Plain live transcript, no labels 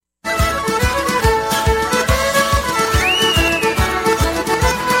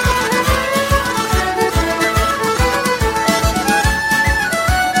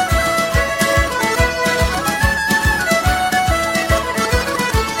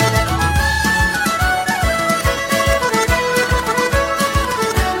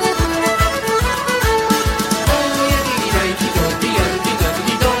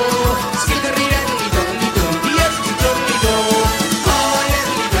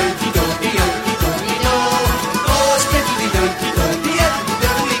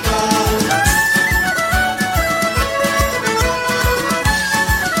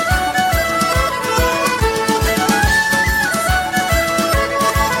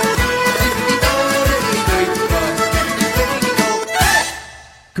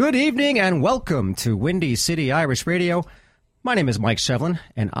Good evening and welcome to Windy City Irish Radio. My name is Mike Shevlin,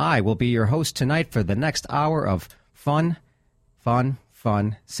 and I will be your host tonight for the next hour of fun.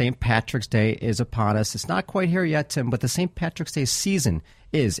 St. Patrick's Day is upon us. It's not quite here yet, Tim, but the St. Patrick's Day season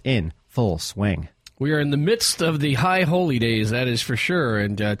is in full swing. We are in the midst of the high holy days, that is for sure.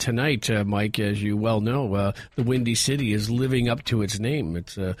 And tonight, Mike, as you well know, the Windy City is living up to its name.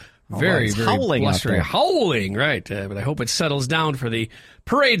 It's very howling blustery. out there. Howling, right. But I hope it settles down for the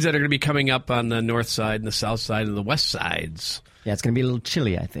parades that are going to be coming up on the north side and the south side and the west sides. Yeah, it's going to be a little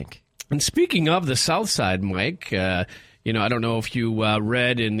chilly, I think. And speaking of the south side, Mike, I don't know if you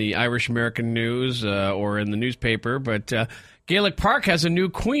read in the Irish American News or in the newspaper, but Gaelic Park has a new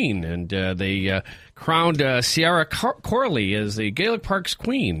queen, and they crowned Ciara Corley as the Gaelic Park's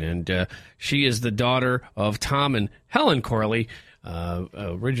queen, and she is the daughter of Tom and Helen Corley,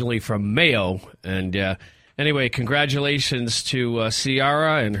 originally from Mayo. And anyway, congratulations to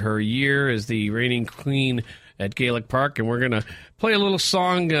Ciara and her year as the reigning queen at Gaelic Park, and we're going to play a little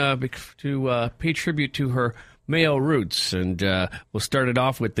song to pay tribute to her Mayo roots, and we'll start it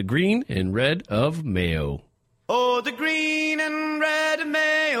off with the green and red of Mayo. Oh, the green and red of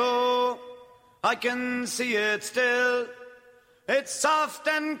Mayo, I can see it still. It's soft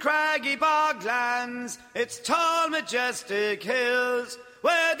and craggy boglands, it's tall majestic hills,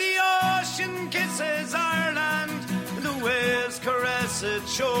 where the ocean kisses Ireland and the waves caress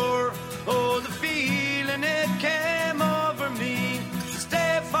its shore. Oh, the feeling it came over me, to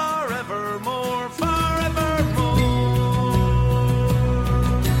stay forevermore, forevermore.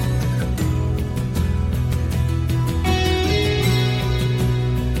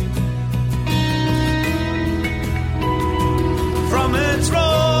 From its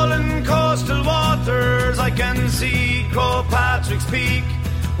rolling coastal waters, I can see Croagh Patrick's Peak,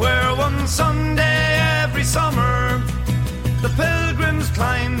 where one Sunday every summer the pilgrims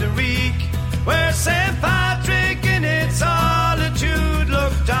climb the reek, where St. Patrick in its solitude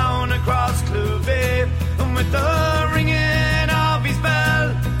looked down across Clough, and with the ringing of his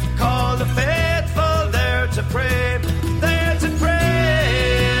bell called the faithful there to pray, there to pray.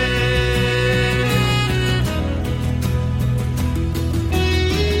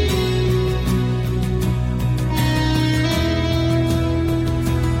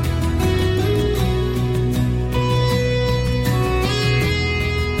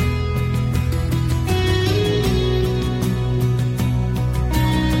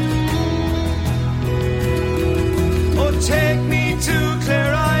 Take me to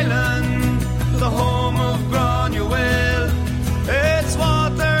Clare Island, the home of Granuaile. Its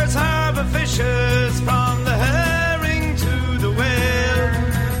waters harbour fishes from the herring to the whale.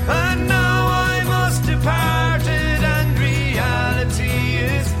 And now I must depart it, and reality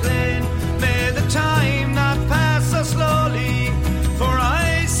is plain. May the time not pass so slowly, for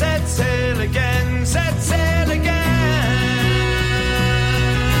I set sail again, set sail again.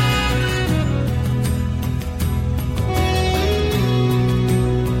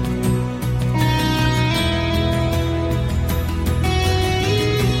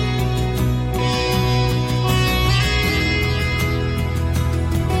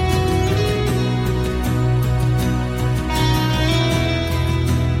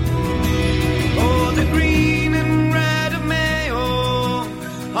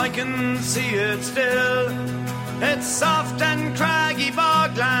 I can see it still. It's soft and craggy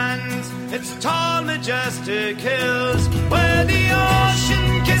boglands, it's tall majestic hills, where the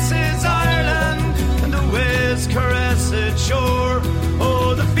ocean kisses Ireland and the waves caress its shore.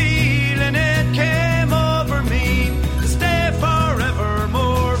 Oh, the feeling it came over me, to stay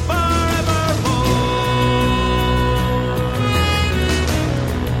forevermore, forevermore.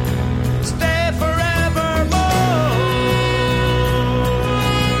 Stay forevermore.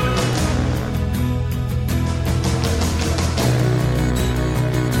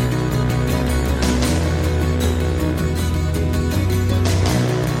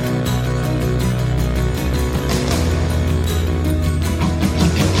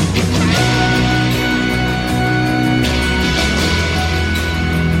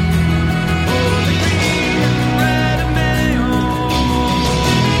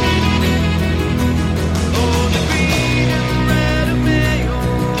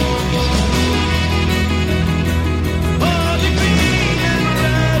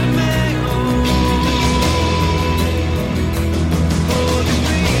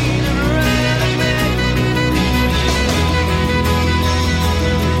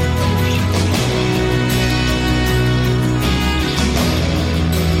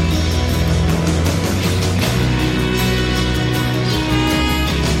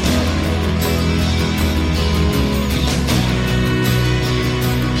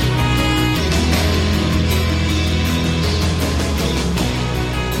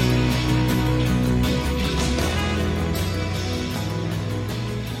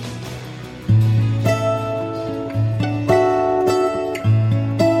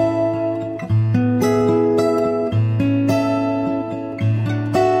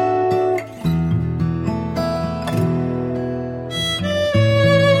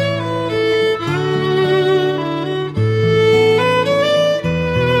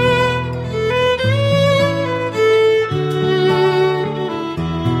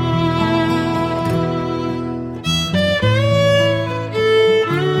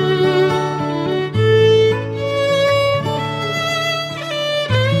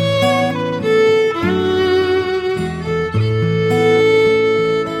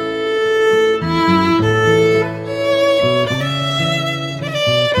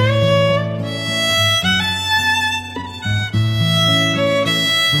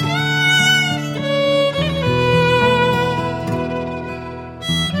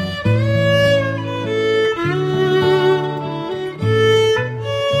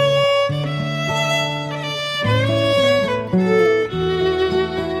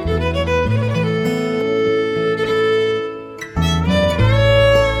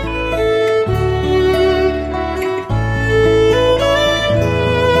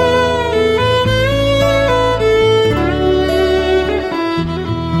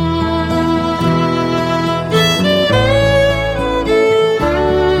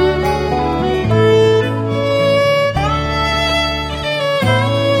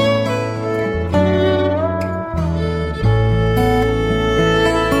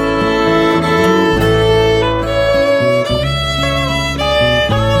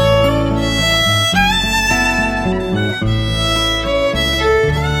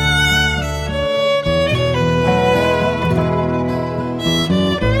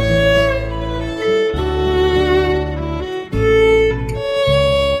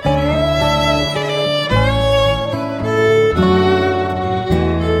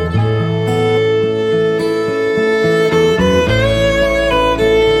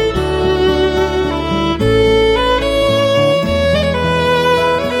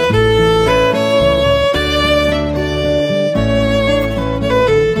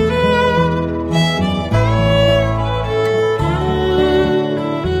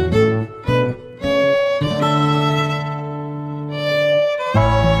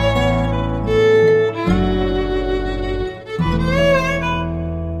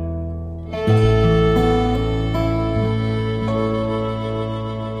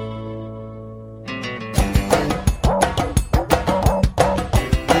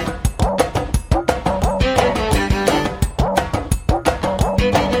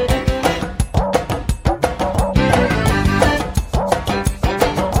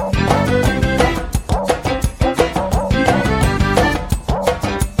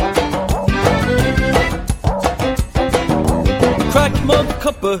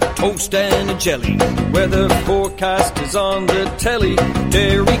 a toast and a jelly. Weather forecast is on the telly.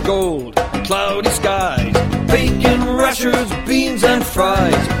 Dairy gold, cloudy skies, bacon rashers, beans and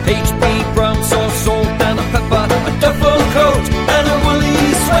fries, HB brown sauce, salt and a pepper, a duffel coat and a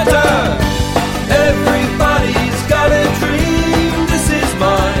woolly sweater. Everybody's got a dream, this is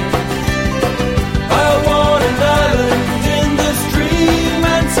mine. I want an island in the stream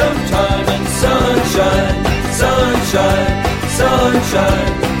and some time and sunshine, sunshine, sunshine,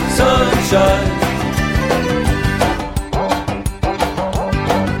 sunshine.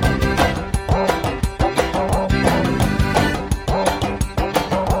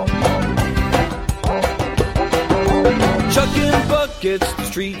 Chucking buckets, the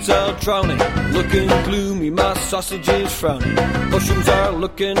streets are drowning. Looking gloomy, my sausage is frowning. Mushrooms are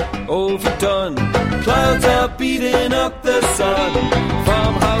looking overdone. Clouds are beating up the sun.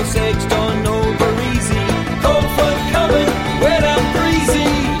 Farmhouse eggs done over easy. Cold front coming, wet and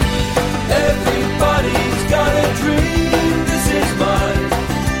breezy. Everybody's got a dream, this is mine.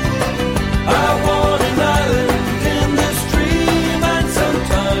 I want an island in the stream and some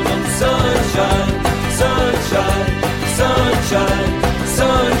time and sunshine, sunshine, sunshine,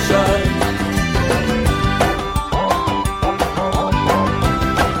 sunshine.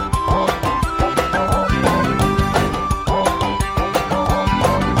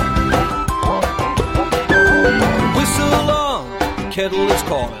 Whistle on, the kettle is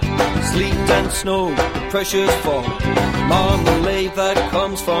calling. Sleet and snow, the pressure's falling. Marmalade that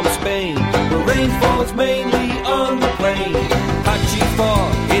comes from Spain. The rain falls mainly on the plain. Patchy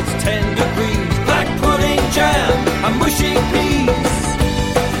fog, it's 10 degrees. Black pudding jam and mushy peas.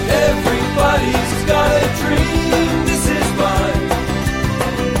 Everybody's got a dream, this is mine.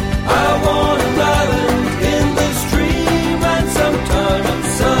 I want an island in the stream and some time and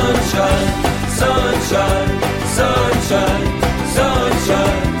sunshine, sunshine, sunshine,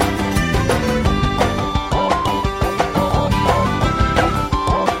 sunshine.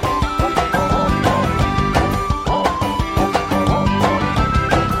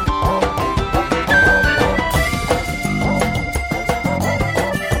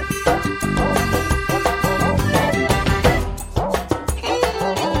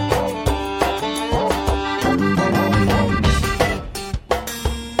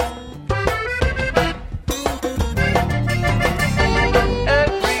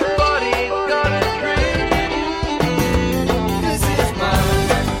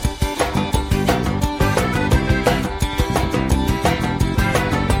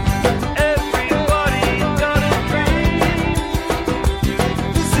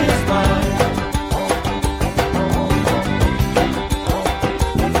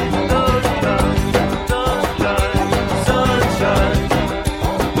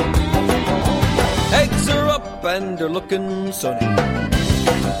 Looking sunny.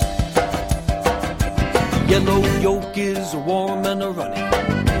 Yellow yolk is warm and a runny.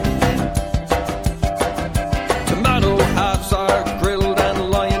 Tomato halves are grilled and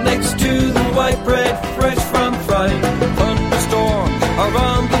lying next to the white bread fresh from frying. Thunderstorms are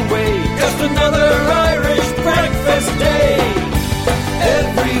on the way. Just another Irish breakfast day.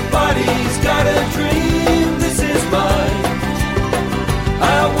 Everybody's got a dream, this is mine.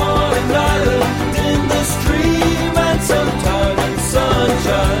 I want an island in the stream and some time and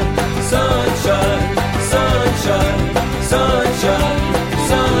sunshine, sunshine, sunshine, sunshine,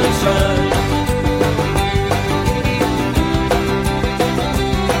 sunshine.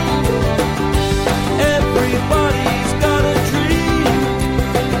 Everybody's got a dream,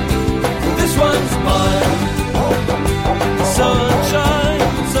 this one's mine. Sunshine,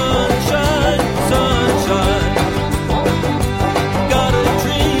 sunshine, sunshine. Got a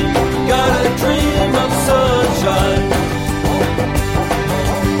dream of sunshine.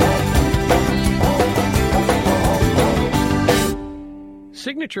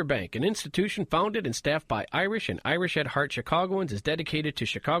 Signature Bank, an institution founded and staffed by Irish and Irish at Heart Chicagoans, is dedicated to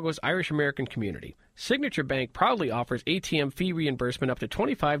Chicago's Irish-American community. Signature Bank proudly offers ATM fee reimbursement up to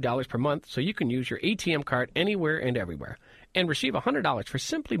 $25 per month so you can use your ATM card anywhere and everywhere, and receive $100 for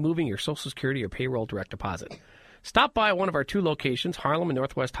simply moving your Social Security or payroll direct deposit. Stop by one of our two locations, Harlem and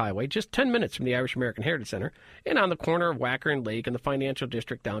Northwest Highway, just 10 minutes from the Irish American Heritage Center, and on the corner of Wacker and Lake in the Financial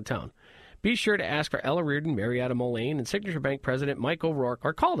District downtown. Be sure to ask for Ella Reardon, Marietta Mullane, and Signature Bank President Mike O'Rourke,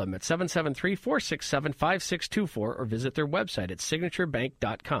 or call them at 773-467-5624 or visit their website at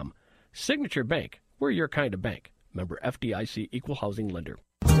signaturebank.com. Signature Bank, we're your kind of bank. Member FDIC, Equal Housing Lender.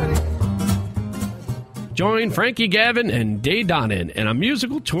 Join Frankie Gavin and Day Donnan in a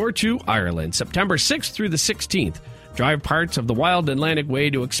musical tour to Ireland, September 6th through the 16th. Drive parts of the Wild Atlantic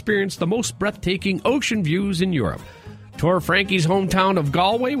Way to experience the most breathtaking ocean views in Europe. Tour Frankie's hometown of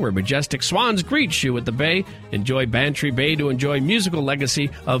Galway, where majestic swans greet you at the bay. Enjoy Bantry Bay to enjoy musical legacy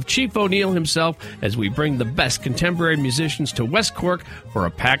of Chief O'Neill himself as we bring the best contemporary musicians to West Cork for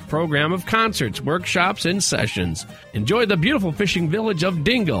a packed program of concerts, workshops, and sessions. Enjoy the beautiful fishing village of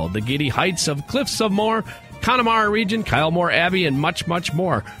Dingle, the giddy heights of Cliffs of Moher, Connemara region, Kylemore Abbey, and much, much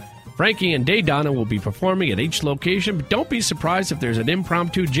more. Frankie and Daydonna will be performing at each location, but don't be surprised if there's an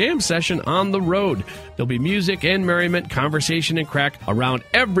impromptu jam session on the road. There'll be music and merriment, conversation and crack around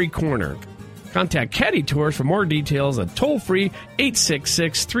every corner. Contact Caddy Tours for more details at toll-free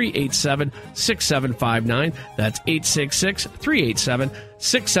 866-387-6759. That's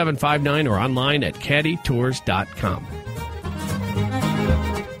 866-387-6759 or online at caddytours.com.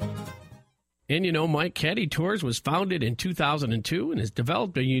 And you know, Mike, Caddy Tours was founded in 2002 and has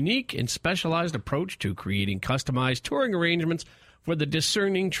developed a unique and specialized approach to creating customized touring arrangements for the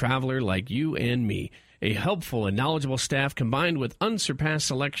discerning traveler like you and me. A helpful and knowledgeable staff combined with unsurpassed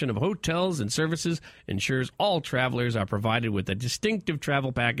selection of hotels and services ensures all travelers are provided with a distinctive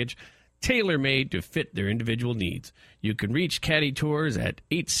travel package tailor-made to fit their individual needs. You can reach Caddy Tours at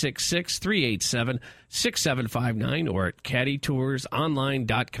 866-387-6759 or at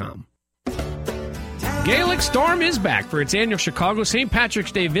caddytoursonline.com. Gaelic Storm is back for its annual Chicago St.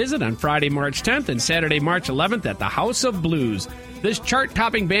 Patrick's Day visit on Friday, March 10th and Saturday, March 11th at the House of Blues. This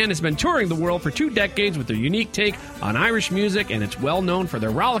chart-topping band has been touring the world for 2 decades with their unique take on Irish music, and it's well known for their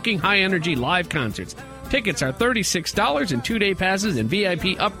rollicking, high-energy live concerts. Tickets are $36 and 2-day passes and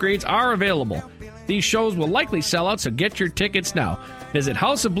VIP upgrades are available. These shows will likely sell out, so get your tickets now. Visit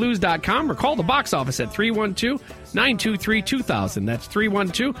houseofblues.com or call the box office at 312-923-2000. That's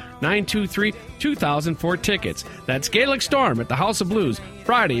 312-923-2000 for tickets. That's Gaelic Storm at the House of Blues,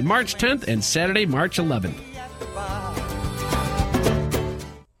 Friday, March 10th and Saturday, March 11th.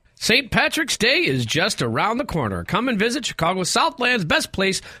 St. Patrick's Day is just around the corner. Come and visit Chicago Southland's best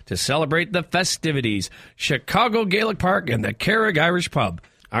place to celebrate the festivities, Chicago Gaelic Park and the Carrig Irish Pub.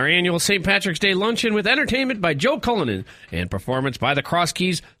 Our annual St. Patrick's Day luncheon with entertainment by Joe Cullinan and performance by the Cross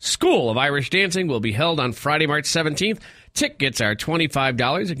Keys School of Irish Dancing will be held on Friday, March 17th. Tickets are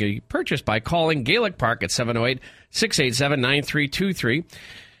 $25 and can be purchased by calling Gaelic Park at 708-687-9323.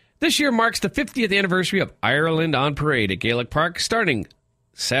 This year marks the 50th anniversary of Ireland on Parade at Gaelic Park, starting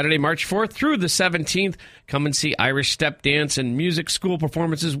Saturday, March 4th through the 17th. Come and see Irish step dance and music school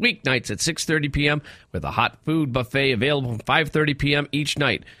performances weeknights at 6:30 p.m. with a hot food buffet available from 5:30 p.m. each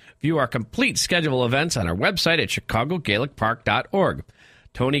night. View our complete schedule of events on our website at chicagogaelicpark.org.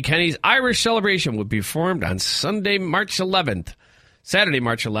 Tony Kenny's Irish Celebration will be performed on Sunday, March 11th. Saturday,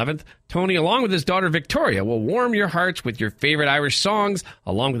 March 11th, Tony, along with his daughter Victoria, will warm your hearts with your favorite Irish songs,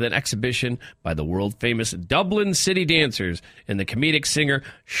 along with an exhibition by the world-famous Dublin City Dancers and the comedic singer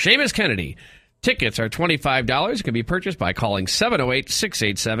Seamus Kennedy. Tickets are $25 and can be purchased by calling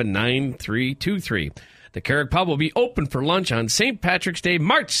 708-687-9323. The Carrig Pub will be open for lunch on St. Patrick's Day,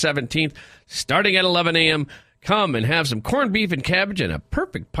 March 17th, starting at 11 a.m. Come and have some corned beef and cabbage and a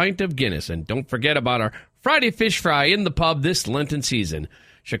perfect pint of Guinness. And don't forget about our Friday fish fry in the pub this Lenten season.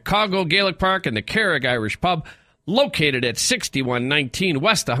 Chicago Gaelic Park and the Carrig Irish Pub, located at 6119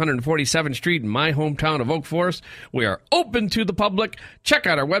 West 147th Street in my hometown of Oak Forest. We are open to the public. Check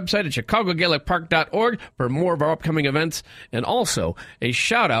out our website at chicagogaelicpark.org for more of our upcoming events. And also a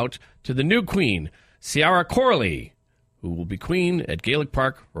shout-out to the new queen, Ciara Corley, who will be queen at Gaelic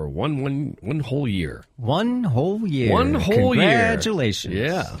Park for one whole year. 1 whole year. 1 whole year. Congratulations.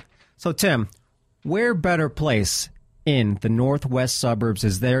 Yeah. So, Tim, where better place in the northwest suburbs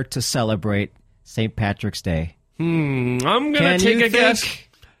is there to celebrate St. Patrick's Day? I'm going to Can take you a guess. think?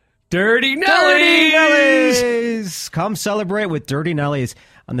 Dirty Nellies! Dirty Nellies! Come celebrate with Dirty Nellies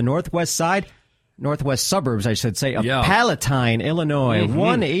on the northwest side, northwest suburbs, I should say, of Palatine, Illinois,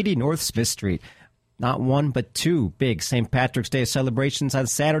 180 North Smith Street. Not one, but 2 big St. Patrick's Day celebrations on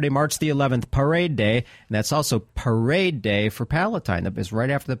Saturday, March the 11th, Parade Day. And that's also Parade Day for Palatine. That is right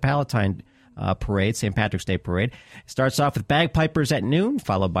after the Palatine parade, St. Patrick's Day parade. It starts off with bagpipers at noon,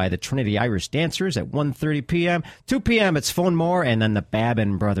 followed by the Trinity Irish Dancers at 1:30 p.m. 2 p.m. it's Fonmore, and then the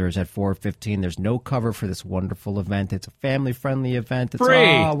Babin Brothers at 4:15. There's no cover for this wonderful event. It's a family-friendly event. It's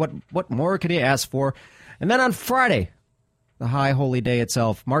free. What more could you ask for? And then on Friday, the High Holy Day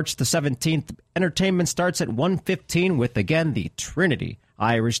itself, March the 17th, entertainment starts at 1:15 with, again, the Trinity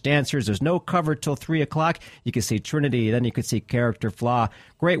Irish Dancers. There's no cover till 3 o'clock. You can see Trinity, then you can see Character Flaw,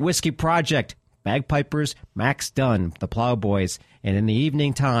 Great Whiskey Project, Bagpipers, Max Dunn, the Plowboys. And in the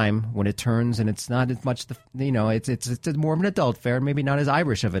evening time, when it turns and it's not as much, it's more of an adult fair, maybe not as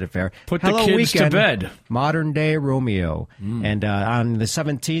Irish of an affair. Put the kids to bed. Modern Day Romeo. And on the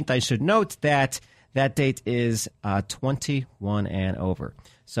 17th, I should note that That date is 21 and over.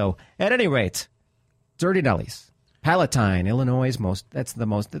 So, at any rate, Dirty Nellies, Palatine, Illinois,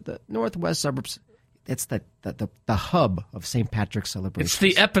 the northwest suburbs. It's the hub of St. Patrick's celebrations. It's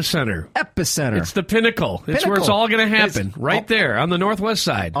the epicenter. Epicenter. It's the pinnacle. It's where it's all going to happen, right there on the northwest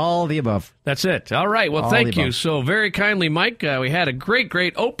side. All the above. That's it. All right. Well, All thank the you above. so very kindly, Mike. We had a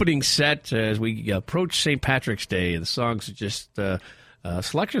great opening set as we approach St. Patrick's Day. The songs are just...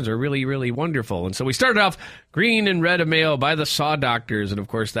 selections are really, really wonderful. And so we started off Green and Red of Mayo by the Saw Doctors. And, of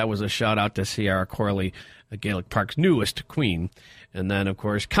course, that was a shout-out to Ciara Corley, Gaelic Park's newest queen. And then, of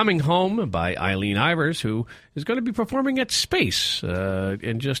course, Coming Home by Eileen Ivers, who is going to be performing at Space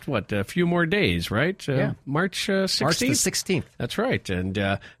in just, a few more days, right? Yeah. March 16th? March the 16th. That's right.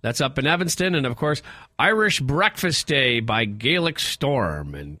 And that's up in Evanston. And, of course, Irish Breakfast Day by Gaelic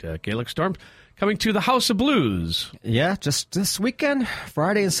Storm. And Gaelic Storm coming to the House of Blues. Yeah, just this weekend,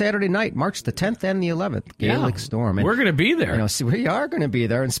 Friday and Saturday night, March the 10th and the 11th, Gaelic Storm. And, we're going to be there. We are going to be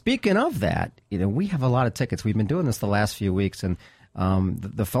there. And speaking of that, we have a lot of tickets. We've been doing this the last few weeks, and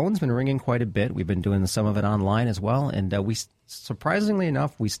the phone's been ringing quite a bit. We've been doing some of it online as well, and we surprisingly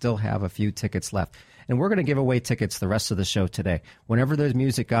enough, we still have a few tickets left. And we're going to give away tickets the rest of the show today. Whenever there's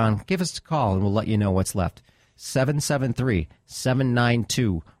music on, give us a call, and we'll let you know what's left.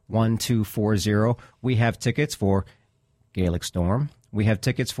 773-792-1240. We have tickets for Gaelic Storm. We have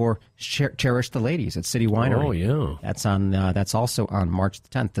tickets for Cherish the Ladies at City Winery. Oh, yeah. That's also on March the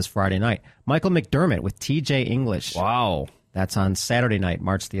 10th, this Friday night. Michael McDermott with TJ English. Wow. That's on Saturday night,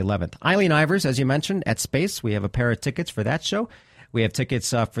 March the 11th. Eileen Ivers, as you mentioned, at Space. We have a pair of tickets for that show. We have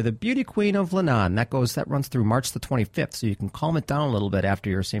tickets for the Beauty Queen of Lannan. That runs through March the 25th, so you can calm it down a little bit after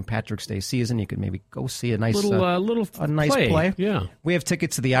your St. Patrick's Day season. You can maybe go see a nice play. Yeah. We have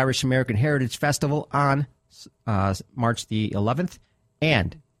tickets to the Irish American Heritage Festival on March the 11th,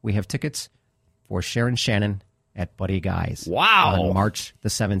 and we have tickets for Sharon Shannon at Buddy Guy's. Wow. On March the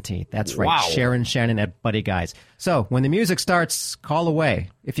 17th. That's right. Wow. Sharon Shannon at Buddy Guy's. So when the music starts, call away.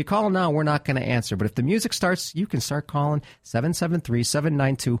 If you call now, we're not going to answer. But if the music starts, you can start calling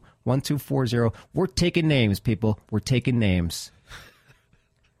 773-792-1240. We're taking names, people. We're taking names.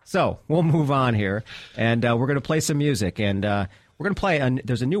 So we'll move on here. And we're going to play some music. And we're going to play,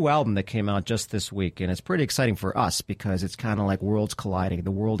 there's a new album that came out just this week. And it's pretty exciting for us because it's kind of like worlds colliding.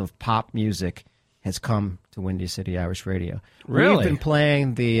 The world of pop music has come to Windy City Irish Radio. Really? We've been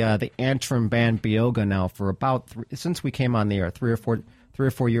playing the Antrim band Beoga now for since we came on the air 3 or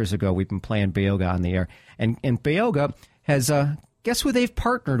 4 years ago. We've been playing Beoga on the air, and Beoga has guess who they've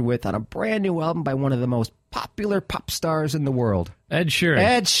partnered with on a brand new album by one of the most popular pop stars in the world, Ed Sheeran.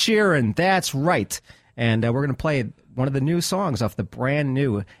 Ed Sheeran. That's right, and we're going to play one of the new songs off the brand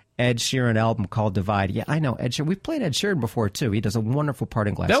new Ed Sheeran album called Divide. Yeah, I know Ed Sheeran. We've played Ed Sheeran before, too. He does a wonderful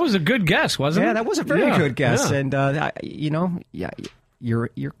Parting Glass. That was a good guess, wasn't it? Yeah, that was a very good guess. Yeah. And, you're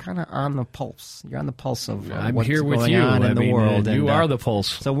kind of on the pulse. You're on the pulse of I'm what's here with going you. on in the world. You and, are the pulse.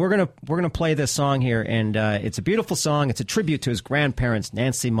 So we're gonna play this song here, and it's a beautiful song. It's a tribute to his grandparents,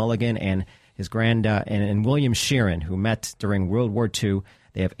 Nancy Mulligan and his and William Sheeran, who met during World War II.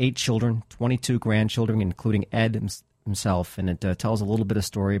 They have 8 children, 22 grandchildren, including Ed himself, and it tells a little bit of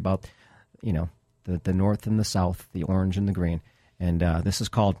story about the North and the South, the orange and the green. And this is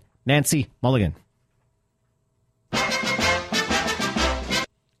called Nancy Mulligan.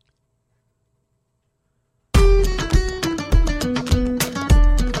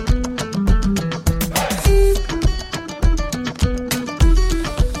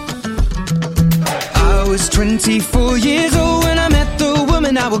 I was 24 years old when I met the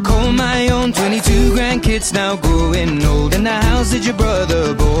woman I would call my own. 22 grandkids now growing old, and the house that your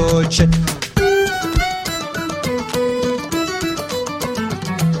brother bought you.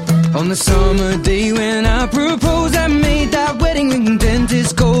 On the summer day when I proposed, I made that wedding ring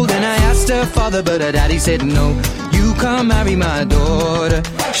dentist gold. And I asked her father, but her daddy said no, you can't marry my daughter.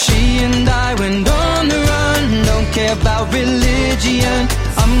 She and I went on the run, don't care about religion.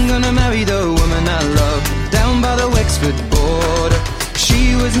 I'm gonna marry the woman I love, down by the Wexford border.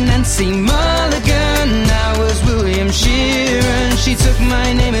 She was Nancy Mulligan, I was William Sheeran. She took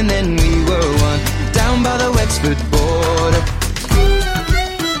my name and then we were one, down by the Wexford border.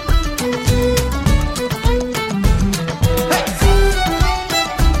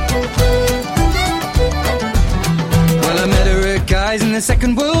 In the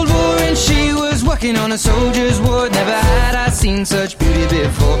Second World War, and she was working on a soldier's ward. Never had I seen such beauty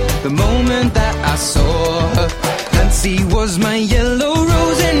before. The moment that I saw her, Nancy was my yellow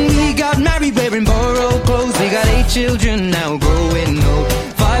rose, and we got married wearing borrowed clothes. We got 8 children now growing old,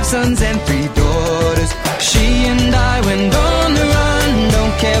 5 sons and 3 daughters. She and I went on the run, don't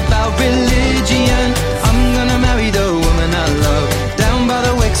don't care about religion. I'm gonna marry the woman I love down by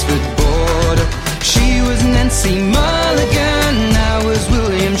the Wexford border. She was Nancy Mulligan, I was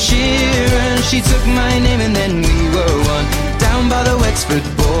William Sheeran. She took my name and then we were one down by the Wexford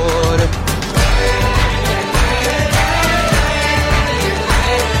border.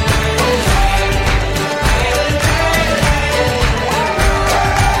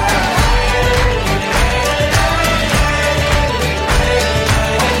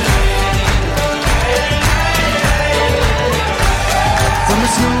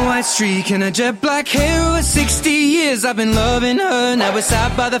 Streak and a jet black hair over 60 years I've been loving her. Now we're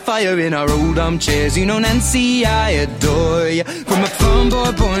sat by the fire in our old armchairs. You know Nancy, I adore you. From a farm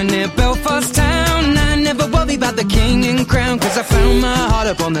boy born near Belfast town, I never worry about the king and crown, cause I found my heart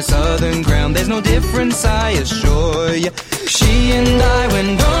up on the southern ground. There's no difference, I assure you. She and I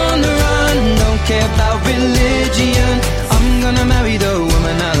went on the run, don't care about religion. I'm gonna marry the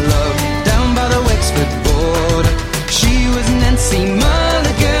woman I love down by the Wexford border. She was Nancy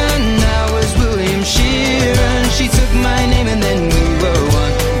Mulligan, I was William Sheeran. She took my name and then we were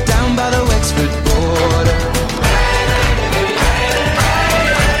one down by the Wexford border.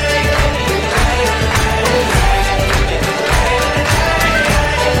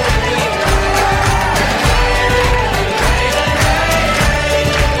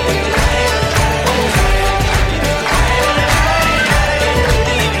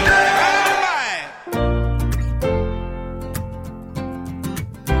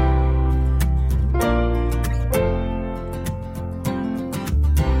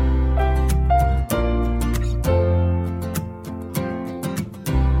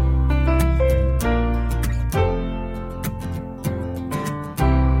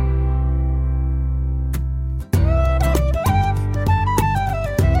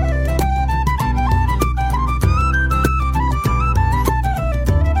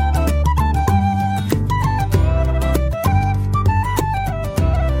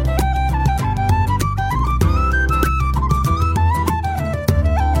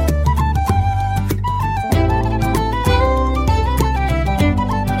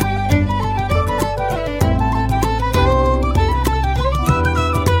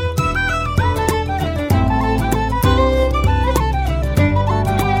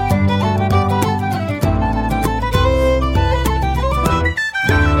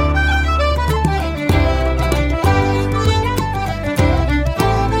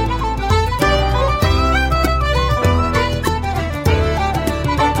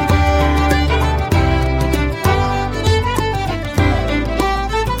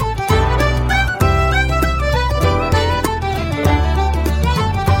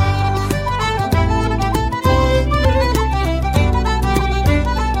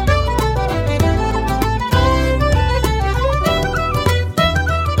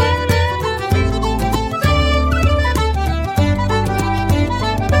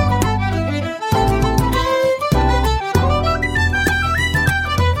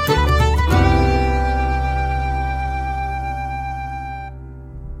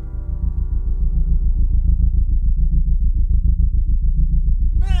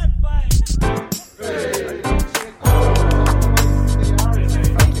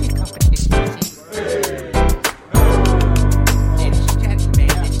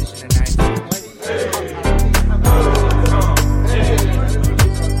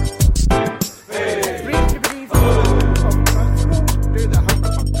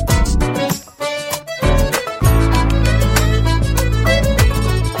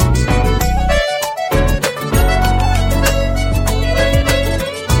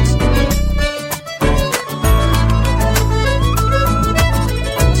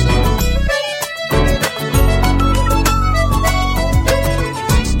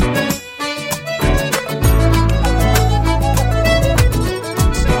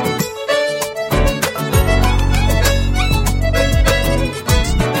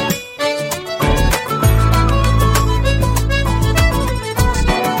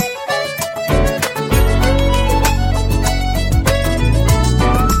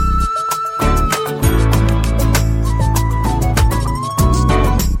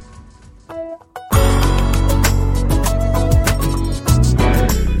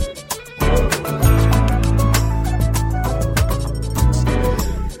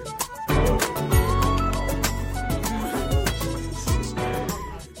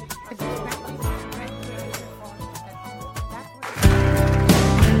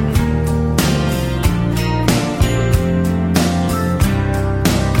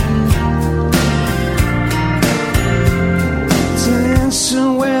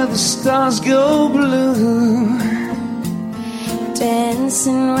 stars go blue.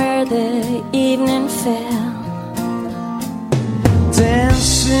 dancing where the evening fell,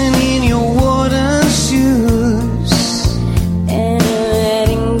 dancing in your wooden shoes and a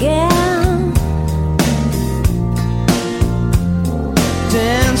wedding gown,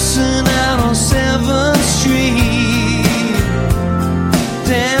 dancing out on 7th Street,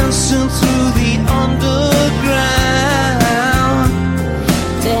 dancing through the underground,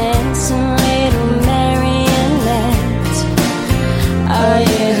 dancing little marionette. Are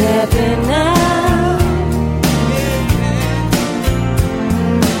you happy now?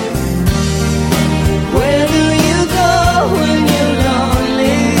 where do you go when you're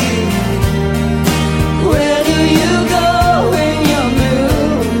lonely? Where do you go when you're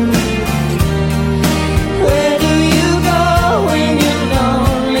blue? Where do you go when you're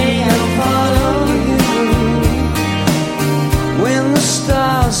lonely and follow you? When the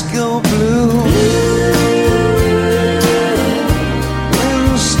stars go blue, when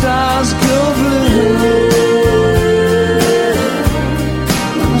the stars go blue,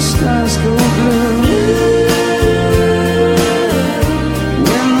 when the stars go blue,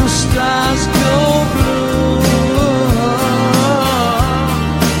 when the stars go blue.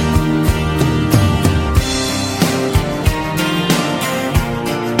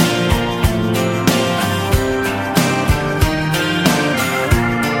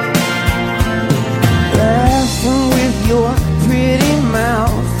 Laughing with your pretty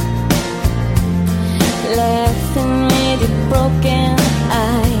mouth, Laughing with your broken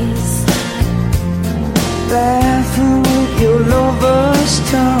eyes, laughing with your lover's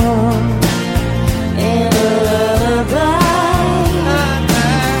tongue. and a lullaby.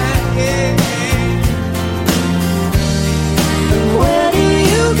 Where do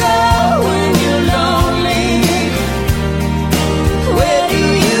you go when you're lonely? Where do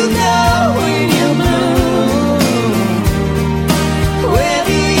you go when you're blue? Where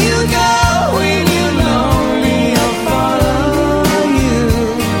do you go when you're lonely? I'll follow you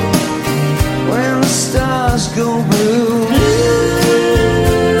when the stars go blue.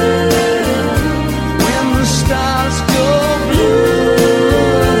 When the stars go blue.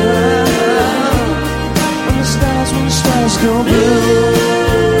 When the stars go blue.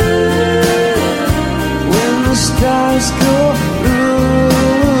 When the stars go blue.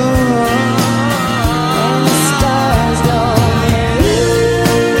 And the stars go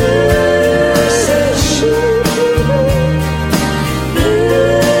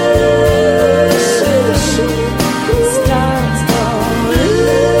stars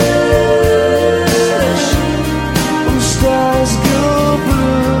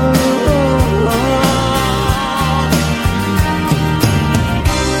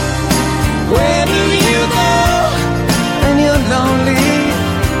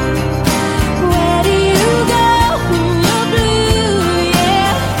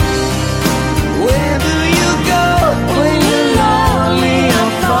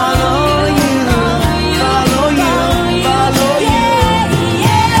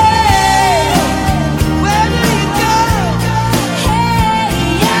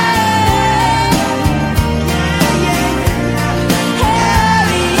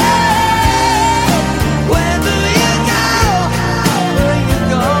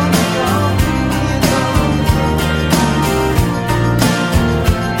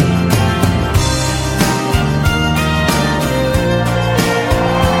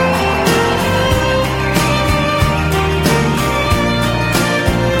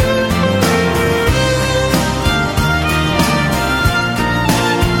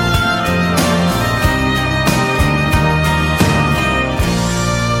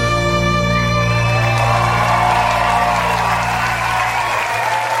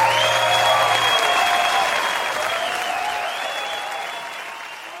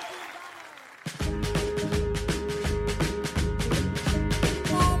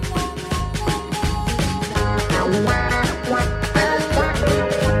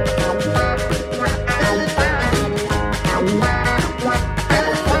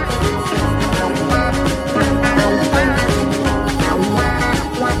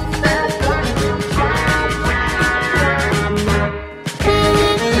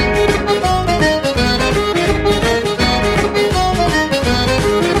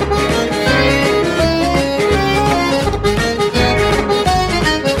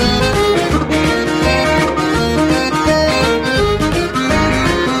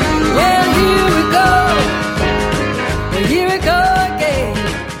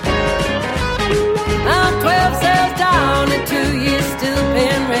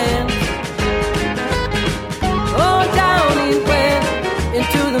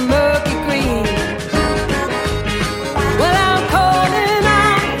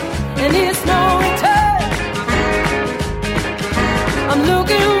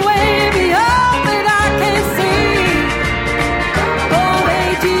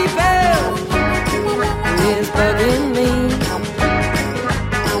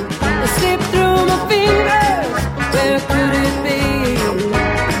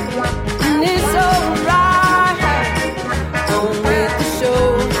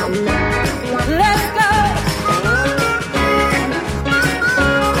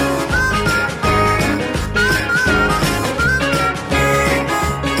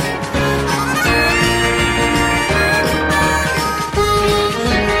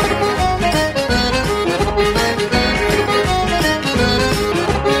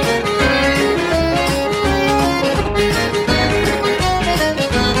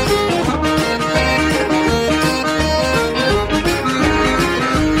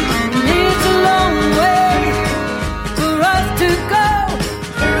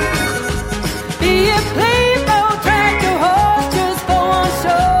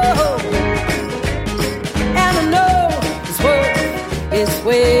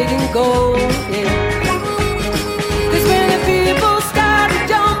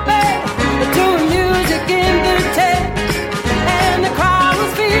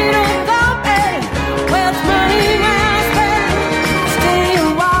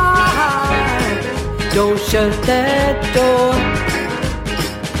shut that door.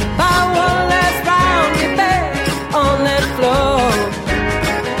 By one last round, get back on that floor.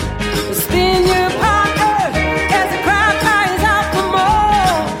 Spin your partner as the crowd cries out for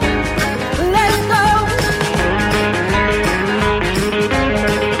more. Let's go.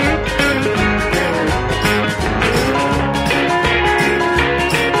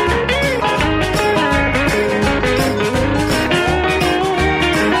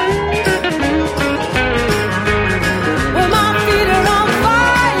 Well, my feet are on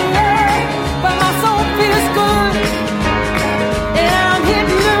fire, but my soul feels good. And I'm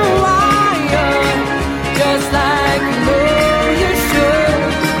hitting the wire, just like you know you should.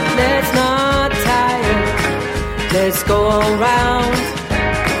 Let's not tire, let's go around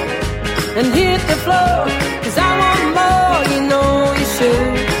and hit the floor, 'cause I want more, you know you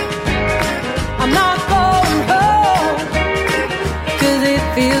should. I'm not going home, 'cause it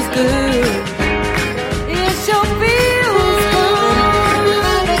feels good. It sure feels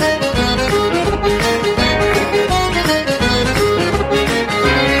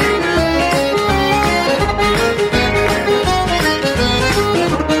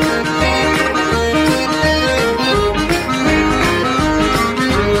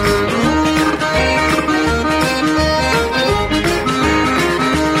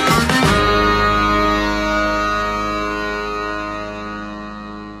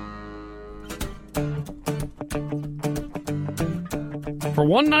For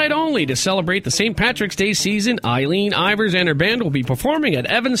one night only to celebrate the St. Patrick's Day season, Eileen Ivers and her band will be performing at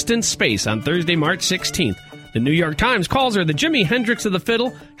Evanston Space on Thursday, March 16th. The New York Times calls her the Jimi Hendrix of the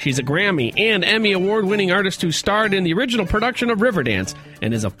fiddle. She's a Grammy and Emmy award-winning artist who starred in the original production of Riverdance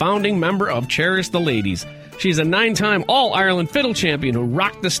and is a founding member of Cherish the Ladies. She's a 9-time All-Ireland fiddle champion who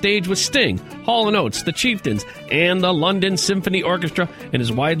rocked the stage with Sting, Hall & Oates, the Chieftains, and the London Symphony Orchestra, and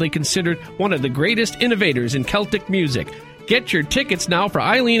is widely considered one of the greatest innovators in Celtic music. Get your tickets now for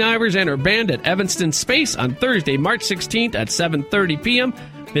Eileen Ivers and her band at Evanston Space on Thursday, March 16th at 7:30 p.m.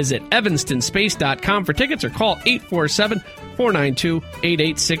 Visit evanstonspace.com for tickets or call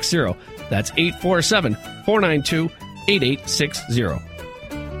 847-492-8860. That's 847-492-8860.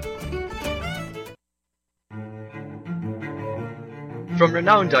 From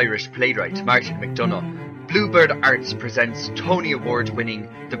renowned Irish playwright Martin McDonagh, Bluebird Arts presents Tony Award-winning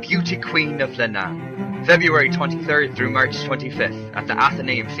The Beauty Queen of Leenane, February 23rd through March 25th at the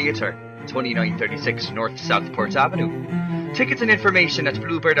Athenaeum Theatre, 2936 North Southport Avenue. Tickets and information at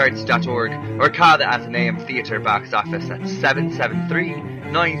bluebirdarts.org or call the Athenaeum Theatre box office at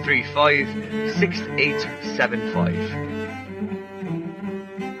 773-935-6875.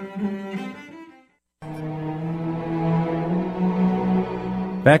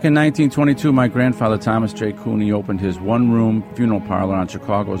 Back in 1922, my grandfather Thomas J. Cooney opened his one-room funeral parlor on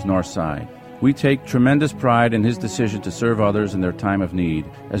Chicago's North Side. We take tremendous pride in his decision to serve others in their time of need,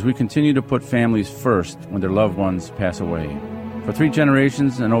 as we continue to put families first when their loved ones pass away. For 3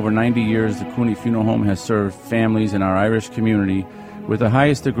 generations and over 90 years, the Cooney Funeral Home has served families in our Irish community with the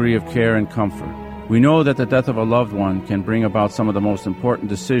highest degree of care and comfort. We know that the death of a loved one can bring about some of the most important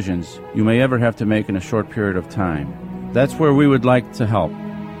decisions you may ever have to make in a short period of time. That's where we would like to help.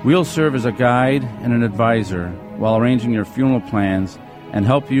 We'll serve as a guide and an advisor while arranging your funeral plans and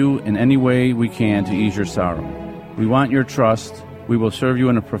help you in any way we can to ease your sorrow. We want your trust. We will serve you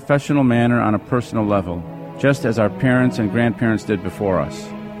in a professional manner on a personal level, just as our parents and grandparents did before us.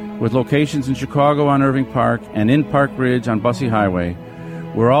 With locations in Chicago on Irving Park and in Park Ridge on Bussey Highway,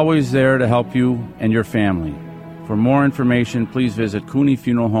 we're always there to help you and your family. For more information, please visit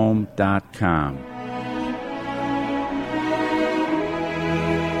CooneyFuneralHome.com.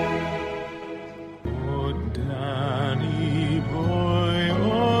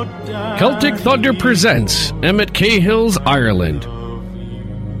 Celtic Thunder presents Emmett Cahill's Ireland.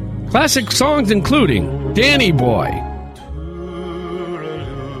 Classic songs including Danny Boy,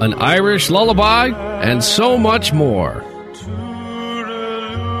 An Irish Lullaby, and so much more.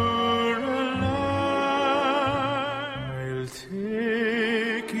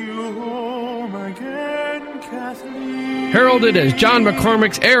 Heralded as John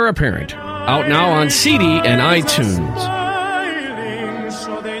McCormick's heir apparent. Out now on CD and iTunes.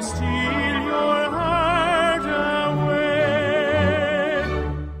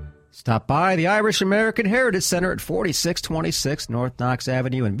 Stop by the Irish American Heritage Center at 4626 North Knox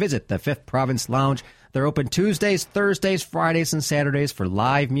Avenue and visit the Fifth Province Lounge. They're open Tuesdays, Thursdays, Fridays, and Saturdays for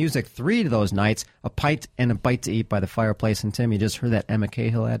live music. 3 of those nights, a pint and a bite to eat by the fireplace. And Tim, you just heard that Emma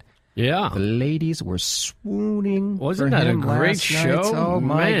Cahill ad? Yeah. The ladies were swooning. Wasn't that a great show? Oh,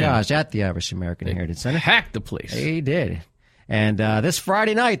 my Man. gosh, at the Irish American Heritage Center. Hacked the place. They did. And this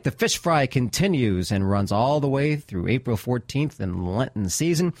Friday night, the Fish Fry continues and runs all the way through April 14th in Lenten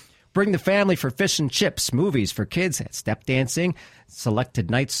season. Bring the family for fish and chips, movies for kids, step dancing,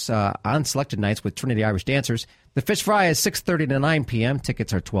 selected nights with Trinity Irish Dancers. The Fish Fry is 6:30 to 9 p.m.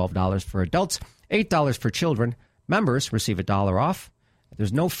 Tickets are $12 for adults, $8 for children. Members receive $1 off.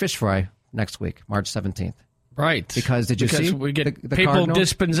 There's no Fish Fry next week, March 17th. Right. Because did you see? We get the papal Cardinal,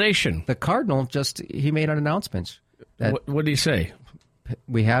 dispensation. The Cardinal he made an announcement. What did he say?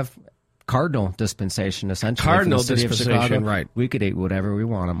 We have Cardinal dispensation, essentially. Cardinal from the city dispensation, of Chicago. right. We could eat whatever we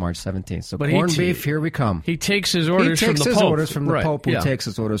want on March 17th. So But corned beef, here we come. He takes his orders from the Pope. He takes his orders from the Right, Pope, who yeah. takes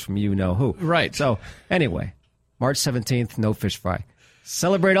his orders from you-know-who. Right. So, anyway, March 17th, no Fish Fry.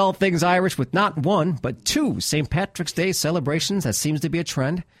 Celebrate all things Irish with not one, but 2 St. Patrick's Day celebrations. That seems to be a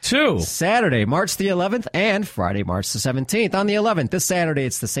trend. 2. Saturday, March the 11th, and Friday, March the 17th. On the 11th, this Saturday,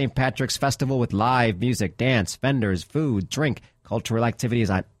 it's the St. Patrick's Festival with live music, dance, vendors, food, drink, cultural activities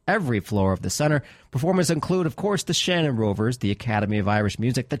on every floor of the center. Performers include, of course, the Shannon Rovers, the Academy of Irish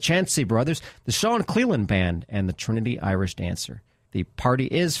Music, the Chancey Brothers, the Sean Cleland Band, and the Trinity Irish Dancer. The party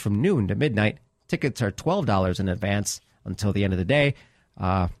is from noon to midnight. Tickets are $12 in advance until the end of the day.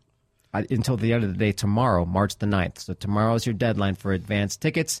 Tomorrow, March the 9th. So tomorrow is your deadline for advance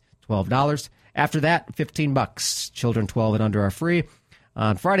tickets, $12. After that, $15. Children 12 and under are free.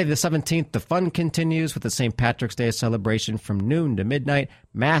 On Friday the 17th, the fun continues with the St. Patrick's Day celebration from noon to midnight.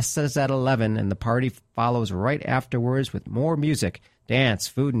 Mass is at 11, and the party follows right afterwards with more music, dance,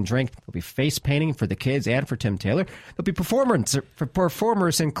 food, and drink. There'll be face painting for the kids and for Tim Taylor. There'll be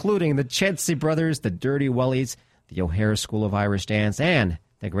performers including the Chancey Brothers, the Dirty Wellies, the O'Hare School of Irish Dance, and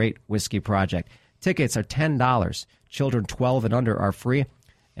the Great Whiskey Project. Tickets are $10. Children 12 and under are free.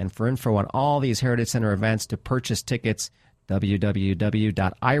 And for info on all these Heritage Center events, to purchase tickets,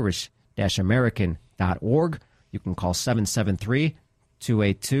 www.irish-american.org. You can call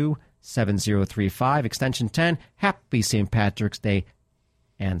 773-282-7035, extension 10. Happy St. Patrick's Day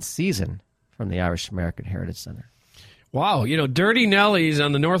and season from the Irish American Heritage Center. Wow, Dirty Nellies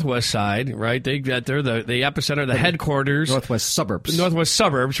on the northwest side, right? They're the epicenter, the headquarters. Northwest suburbs. Northwest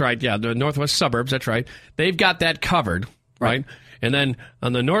suburbs, right? Yeah, the northwest suburbs, that's right. They've got that covered, right? And then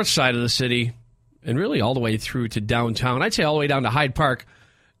on the north side of the city, and really all the way through to downtown, I'd say all the way down to Hyde Park,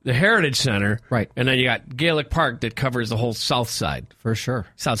 the Heritage Center. Right. And then you got Gaelic Park that covers the whole south side. For sure.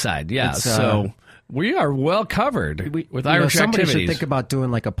 South side, yeah. So we are well covered with Irish somebody activities. Should think about doing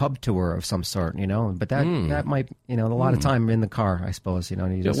like a pub tour of some sort, but that might, a lot of time in the car, I suppose,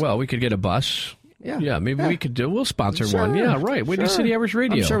 Well, we could get a bus. Yeah, maybe we could we'll sponsor Sure, one. Yeah, right. Windy sure. City Irish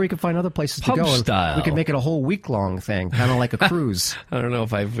Radio. I'm sure we could find other places Pub to go. style. We could make it a whole week-long thing, kind of like a cruise. I don't know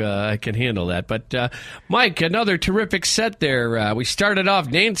if I can handle that. But, Mike, another terrific set there. We started off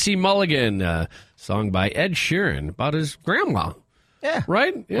Nancy Mulligan, song by Ed Sheeran about his grandma. Yeah.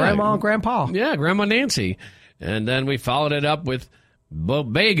 Right? Yeah. Grandma and Grandpa. Yeah, Grandma Nancy. And then we followed it up with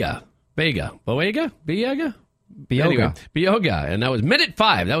Boega. Anyway, Bioga, and that was minute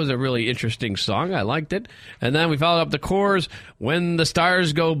 5. That was a really interesting song. I liked it. And then we followed up the chorus, When the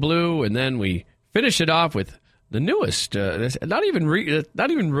Stars Go Blue, and then we finished it off with the newest, not even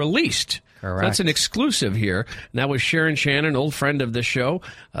released. Correct. That's an exclusive here. And that was Sharon Shannon, old friend of the show.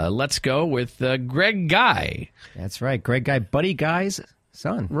 Let's go with Greg Guy. That's right, Greg Guy, Buddy Guy's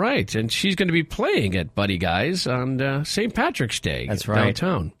son. Right, and she's going to be playing at Buddy Guy's on St. Patrick's Day. That's right.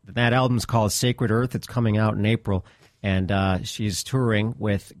 Downtown. That album's called Sacred Earth. It's coming out in April, and she's touring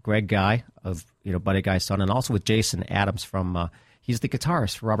with Greg Guy of Buddy Guy's son, and also with Jason Adams from. He's the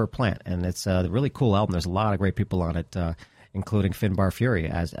guitarist for Robert Plant, and it's a really cool album. There's a lot of great people on it, including Finbar Fury,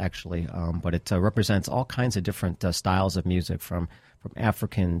 but it represents all kinds of different styles of music from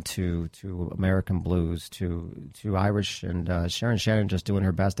African to American blues to Irish, and Sharon Shannon just doing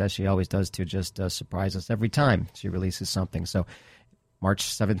her best, as she always does, to just surprise us every time she releases something. So March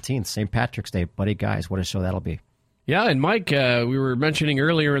 17th, St. Patrick's Day, Buddy Guys, what a show that'll be. Yeah, and Mike, we were mentioning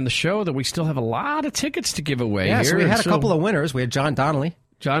earlier in the show that we still have a lot of tickets to give away here. So we had a couple of winners. We had John Donnelly.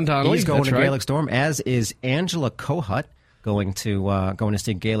 He's going to Gaelic Storm, as is Angela Kohut going to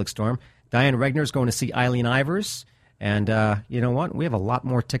see Gaelic Storm. Diane Regner's going to see Eileen Ivers. And you know what? We have a lot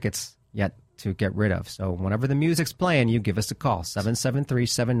more tickets yet to get rid of. So whenever the music's playing, you give us a call,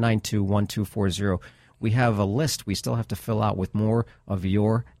 773-792-1240. We have a list we still have to fill out with more of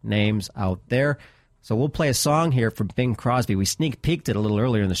your names out there. So we'll play a song here from Bing Crosby. We sneak peeked it a little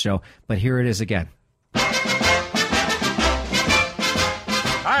earlier in the show, but here it is again.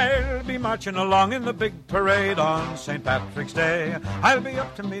 I I'll be marching along in the big parade on St. Patrick's Day. I'll be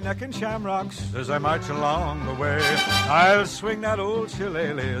up to me neck in shamrocks as I march along the way. I'll swing that old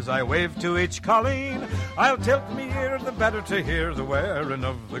shillelagh as I wave to each colleen. I'll tilt me ear the better to hear the wearing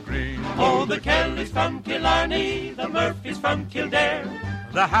of the green. Oh, the Kellys from Killarney, the Murphys from Kildare,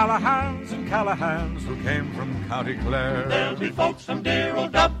 the Hallahans and Callahans who came from County Clare. There'll be folks from dear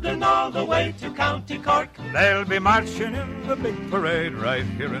old Dublin all the way to County Cork. They'll be marching in the big parade right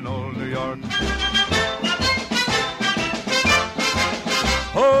here in old New York.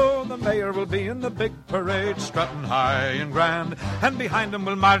 Oh, the mayor will be in the big parade, strutting high and grand, and behind him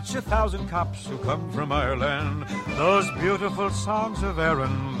will march 1,000 cops who come from Ireland. Those beautiful songs of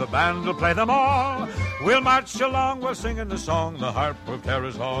Erin, the band will play them all. We'll march along while singing the song, the harp will carry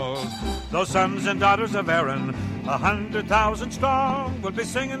us all. Those sons and daughters of Erin, 100,000 strong, will be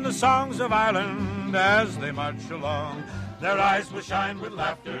singing the songs of Ireland as they march along. Their eyes will shine with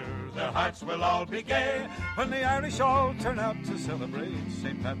laughter, their hearts will all be gay, when the Irish all turn out to celebrate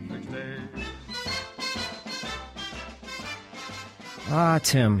St. Patrick's Day. Ah,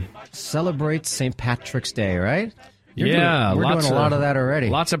 Tim, celebrate St. Patrick's Day, right? We're doing a lot of that already.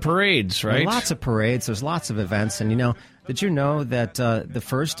 Lots of parades, right? Lots of parades. There's lots of events. And, did you know that the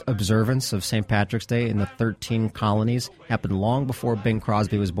first observance of St. Patrick's Day in the 13 colonies happened long before Bing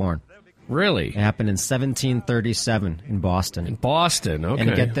Crosby was born? Really? It happened in 1737 in Boston. In Boston, okay.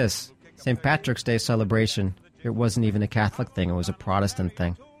 And get this, St. Patrick's Day celebration, it wasn't even a Catholic thing. It was a Protestant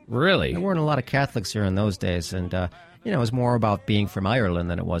thing. Really? There weren't a lot of Catholics here in those days, and it was more about being from Ireland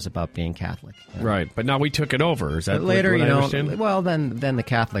than it was about being Catholic. Right, but now we took it over. Is that but later? what I understand? Well, then the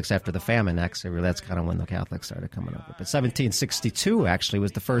Catholics after the famine. Actually, that's kind of when the Catholics started coming over. But 1762 actually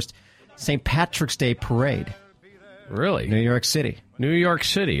was the first St. Patrick's Day parade. Really? New York City. New York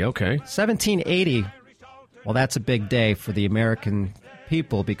City. Okay. 1780. Well, that's a big day for the American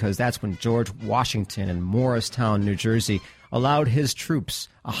people because that's when George Washington in Morristown, New Jersey, allowed his troops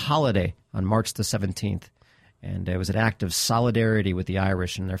a holiday on March the 17th. And it was an act of solidarity with the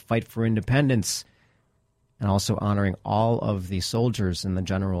Irish in their fight for independence and also honoring all of the soldiers and the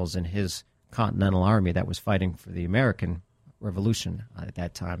generals in his Continental Army that was fighting for the American Revolution at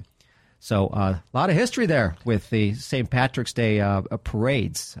that time. So a lot of history there with the St. Patrick's Day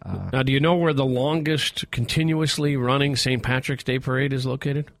parades. Now, do you know where the longest continuously running St. Patrick's Day parade is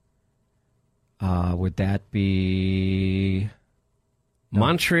located? Would that be...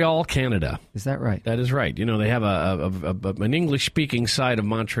 Montreal, Canada. Is that right? That is right. They have an English-speaking side of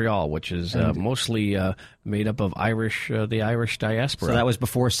Montreal, which is mostly made up of the Irish diaspora. So that was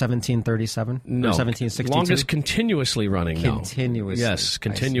before 1737? No. Or 1762? Longest continuously running now. Continuously. Yes,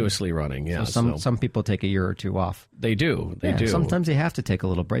 continuously running, yeah. So some people take a year or two off. They do. They do. Sometimes you have to take a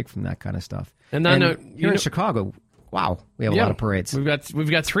little break from that kind of stuff. And then here in Chicago... Wow, we have a lot of parades. We've got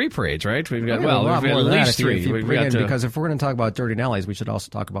 3 parades, right? We've got at least 3. Because if we're going to talk about Dirty Nellies, we should also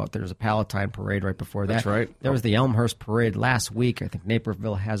talk about there's a Palatine parade right before that. That's right. There was the Elmhurst parade last week. I think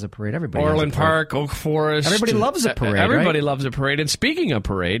Naperville has a parade. Everybody Orland has a parade. Park, Oak Forest. Everybody loves a parade. Everybody right? loves a parade. And speaking of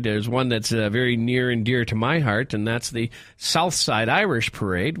parade, there's one that's very near and dear to my heart, and that's the Southside Irish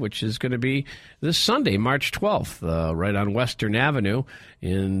Parade, which is going to be this Sunday, March 12th, right on Western Avenue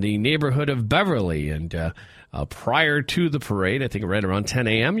in the neighborhood of Beverly. And prior to the parade, I think right around 10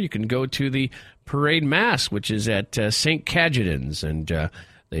 a.m., you can go to the parade mass, which is at St. Cajetan's, and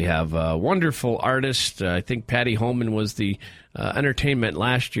they have wonderful artists. I think Patty Holman was the entertainment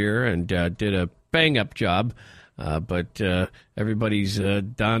last year and did a bang-up job, but everybody's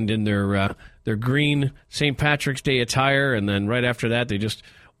donned in their green St. Patrick's Day attire, and then right after that, they just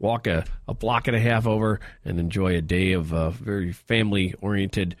walk a block and a half over and enjoy a day of very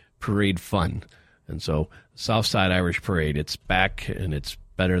family-oriented parade fun. And so, Southside Irish Parade, it's back, and it's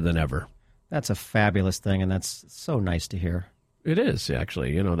better than ever. That's a fabulous thing, and that's so nice to hear. It is,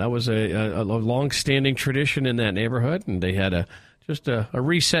 actually. That was a long-standing tradition in that neighborhood, and they had just a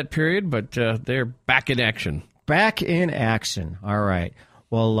reset period, but they're back in action. Back in action. All right.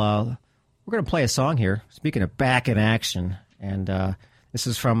 Well, we're going to play a song here, speaking of back in action, and this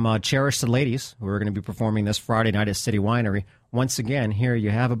is from Cherish the Ladies, who are going to be performing this Friday night at City Winery. Once again, here you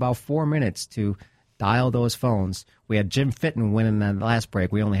have about 4 minutes to dial those phones. We had Jim Fitton winning that last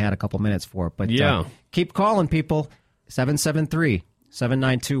break. We only had a couple minutes for it. But keep calling, people.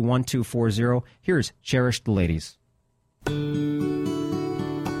 773-792-1240. Here's Cherish the Ladies.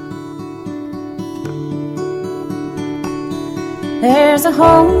 There's a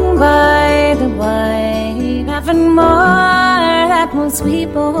home by the Wye, having more that will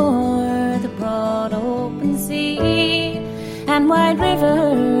sweep o'er the broad open sea, and wide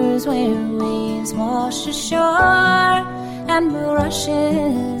rivers where waves wash ashore, and and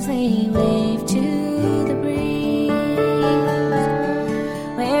bulrushes they wave to the breeze,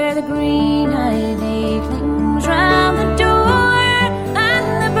 where the green ivy clings round the door and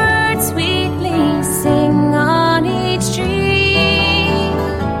the birds sweetly sing on each tree.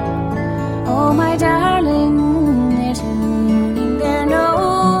 Oh, my darling, they're tuning their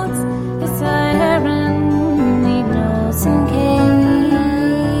notes, the siren leave lonesome Kate.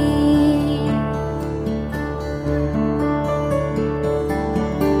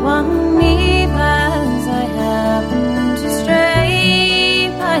 One eve as I happened to stray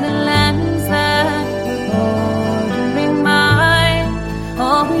by the lands that were bordering mine,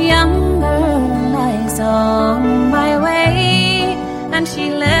 oh, young girl, I saw my way, and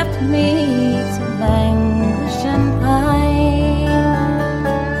she left me to languish and pine.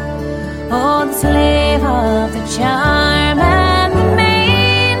 Oh, the slave of the charm and the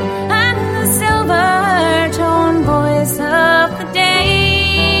mane and the silver-toned voice of the day.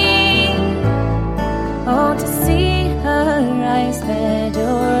 Oh, to see her eyes sped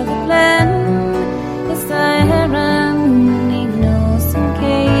o'er the glen, the siren leave no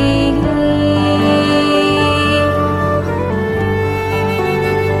Kate.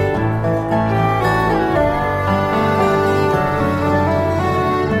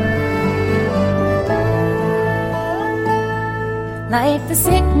 Like the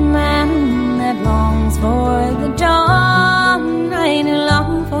sick man that longs for the dawn, I do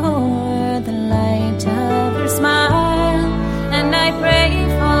long for the light of her smile, and I pray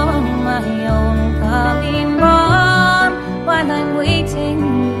for my own Colleen Bawn while I'm waiting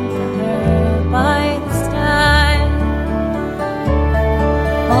for her by the stile.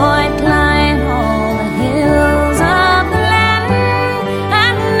 Oh, I'd climb all the hills of the land,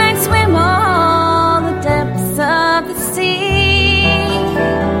 and I'd swim all the depths of the sea,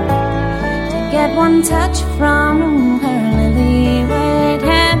 get one touch from her lily white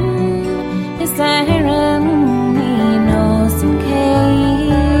hand, the siren he knows some Kate.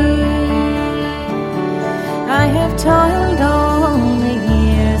 I have toiled all the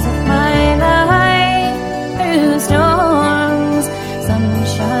years of my life through storms,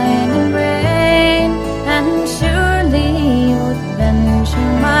 sunshine and rain, and surely would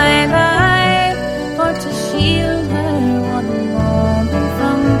venture my life for to shield her one moment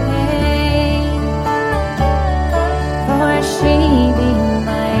from pain. For she be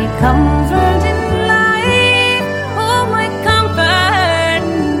my comfort in life, oh, my comfort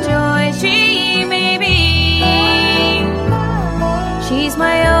and joy she may be. She's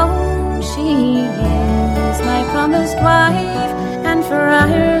my own, she is my promised wife, and for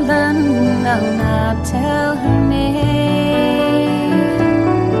Ireland I'll not tell her name.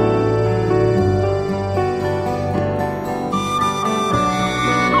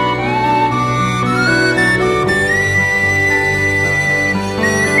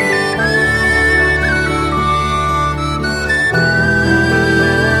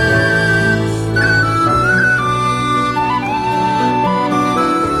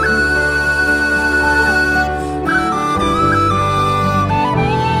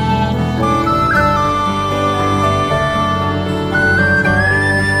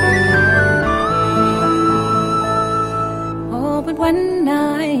 Oh, but when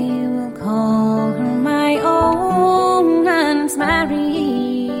I will call her my own and it's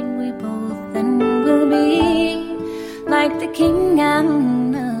married, we both then will be like the king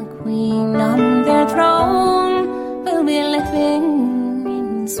and the queen on their throne. We'll be living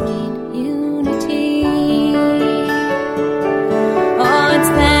in sweet unity. Oh, it's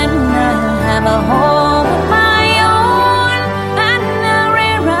then I'll have a home of my own and I'll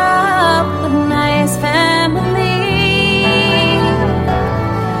rear up a nice family.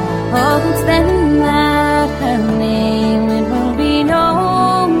 Oh, it's then that her name it will be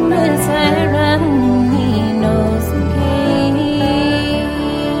known as Ireland he knows the Kate.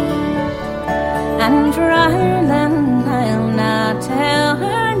 And for Ireland I'll not tell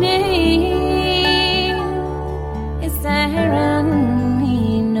her name. It's Ireland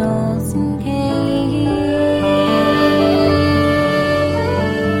he knows the Kate.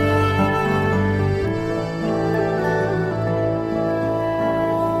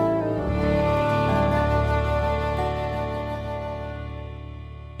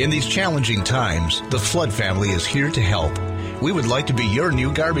 In these challenging times, the Flood family is here to help. We would like to be your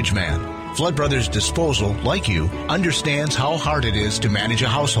new garbage man. Flood Brothers Disposal, like you, understands how hard it is to manage a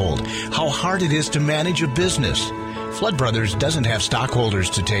household, how hard it is to manage a business. Flood Brothers doesn't have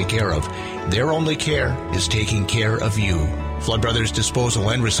stockholders to take care of. Their only care is taking care of you. Flood Brothers Disposal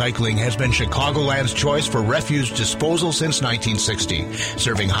and Recycling has been Chicagoland's choice for refuse disposal since 1960,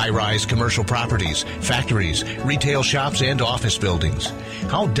 serving high-rise commercial properties, factories, retail shops, and office buildings.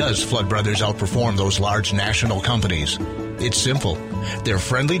 How does Flood Brothers outperform those large national companies? It's simple. Their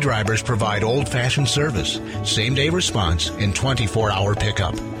friendly drivers provide old-fashioned service, same-day response, and 24-hour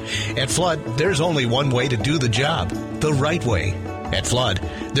pickup. At Flood, there's only one way to do the job, the right way. At Flood,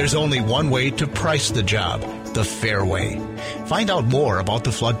 there's only one way to price the job, the fair way. Find out more about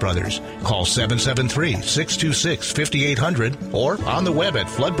the Flood Brothers. Call 773-626-5800 or on the web at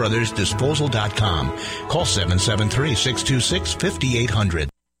floodbrothersdisposal.com. Call 773-626-5800.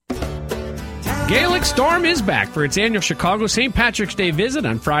 Gaelic Storm is back for its annual Chicago St. Patrick's Day visit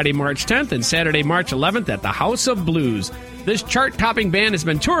on Friday, March 10th and Saturday, March 11th at the House of Blues. This chart-topping band has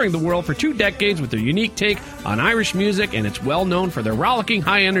been touring the world for 2 decades with their unique take on Irish music, and it's well known for their rollicking,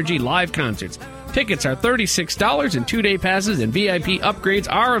 high-energy live concerts. Tickets are $36 and 2-day passes and VIP upgrades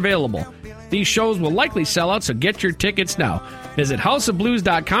are available. These shows will likely sell out, so get your tickets now. Visit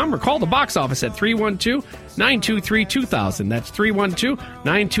houseofblues.com or call the box office at 312-923-2000. That's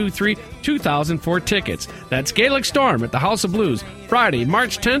 312-923-2000 for tickets. That's Gaelic Storm at the House of Blues, Friday,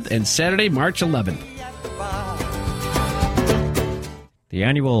 March 10th and Saturday, March 11th. The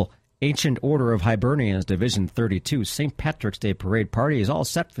annual Ancient Order of Hibernians Division 32 St. Patrick's Day Parade Party is all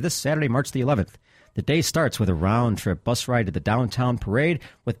set for this Saturday, March the 11th. The day starts with a round-trip bus ride to the downtown parade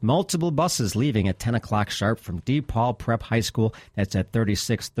with multiple buses leaving at 10 o'clock sharp from DePaul Prep High School. That's at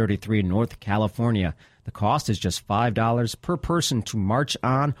 3633 North California. The cost is just $5 per person to march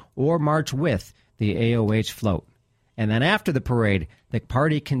on or march with the AOH float. And then after the parade, the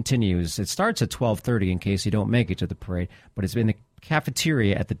party continues. It starts at 12:30 in case you don't make it to the parade, but it's in the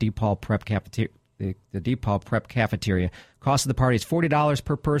cafeteria at the DePaul Prep Cafeteria. The DePaul Prep Cafeteria. Cost of the party is $40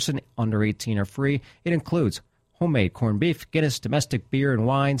 per person. Under 18 are free. It includes homemade corned beef, Guinness, domestic beer, and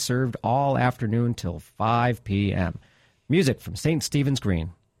wine served all afternoon till 5 p.m. Music from St. Stephen's Green.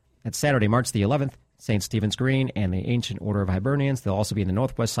 That's Saturday, March the 11th. St. Stephen's Green and the Ancient Order of Hibernians. They'll also be in the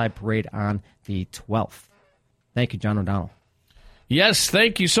Northwest Side Parade on the 12th. Thank you, John O'Donnell. Yes,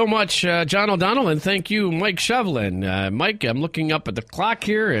 thank you so much, John O'Donnell, and thank you, Mike Shevlin. Mike, I'm looking up at the clock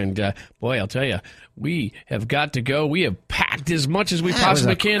here, and boy, I'll tell you, we have got to go. We have packed as much as we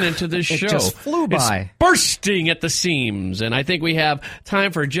possibly can into this show. It just flew by. It's bursting at the seams, and I think we have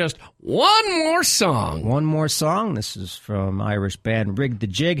time for just one more song. One more song. This is from Irish band Rig the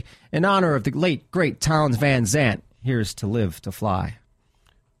Jig in honor of the late, great Townes Van Zandt. Here's To Live to Fly.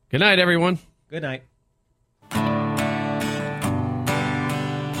 Good night, everyone. Good night.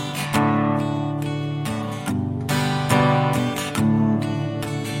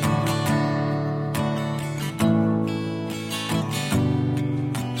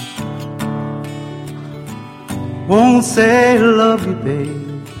 Won't say I love you,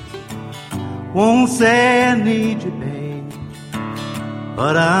 babe. Won't say I need you, babe.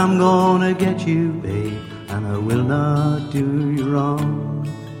 But I'm gonna get you, babe, and I will not do you wrong.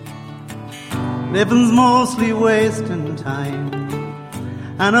 Living's mostly wasting time,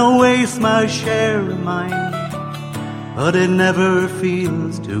 and I waste my share of mine. But it never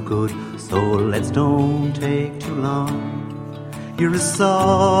feels too good, so let's don't take too long. You're as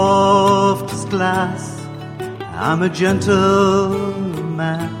soft as glass, I'm a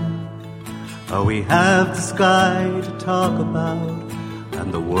gentleman. We have the sky to talk about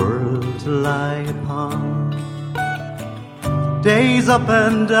and the world to lie upon. Days up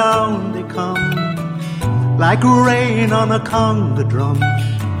and down they come, like rain on a conga drum.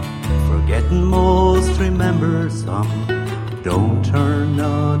 Forgetting most, remember some, don't turn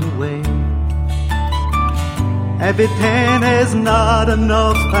none away. Everything is not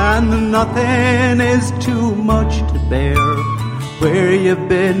enough and nothing is too much to bear. Where you've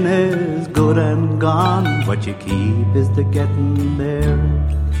been is good and gone, what you keep is the getting there.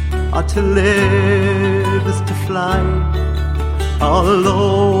 Or to live is to fly, all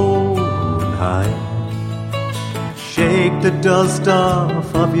low and high. Shake the dust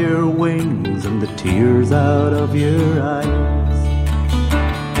off of your wings and the tears out of your eyes.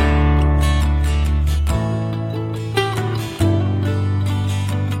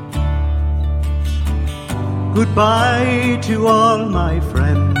 Goodbye to all my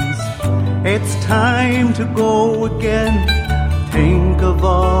friends, it's time to go again. Think of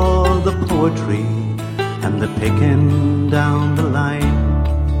all the poetry and the picking down the line.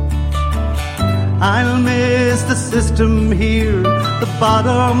 I'll miss the system here, the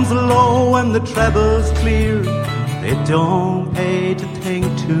bottom's low and the treble's clear. They don't pay to think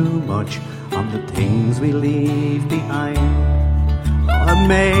too much on the things we leave behind. I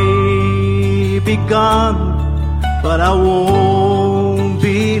may be gone, but I won't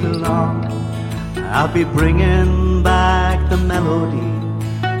be long. I'll be bringing back the melody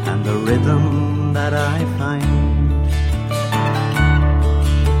and the rhythm that I find.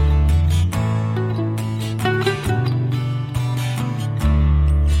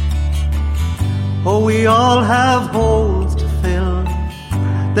 Oh, we all have holes to fill.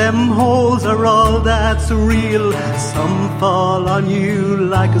 Them holes are all that's real. Some fall on you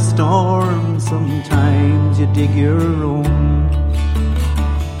like a storm. Sometimes you dig your own.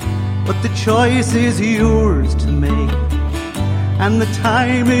 But the choice is yours to make, and the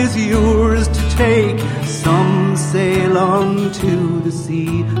time is yours to take. Some sail on to the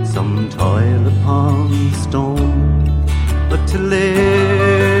sea, some toil upon the stone. But to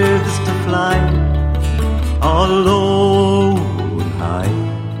live's to fly, all low and high.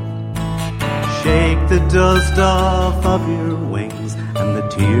 Shake the dust off of your wings and the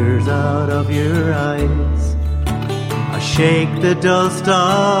tears out of your eyes. Shake the dust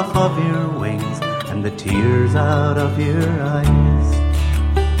off of your wings and the tears out of your eyes.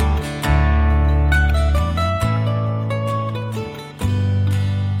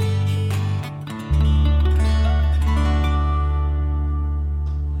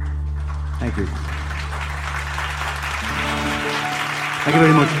 Thank you. Thank you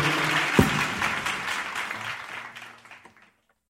very much.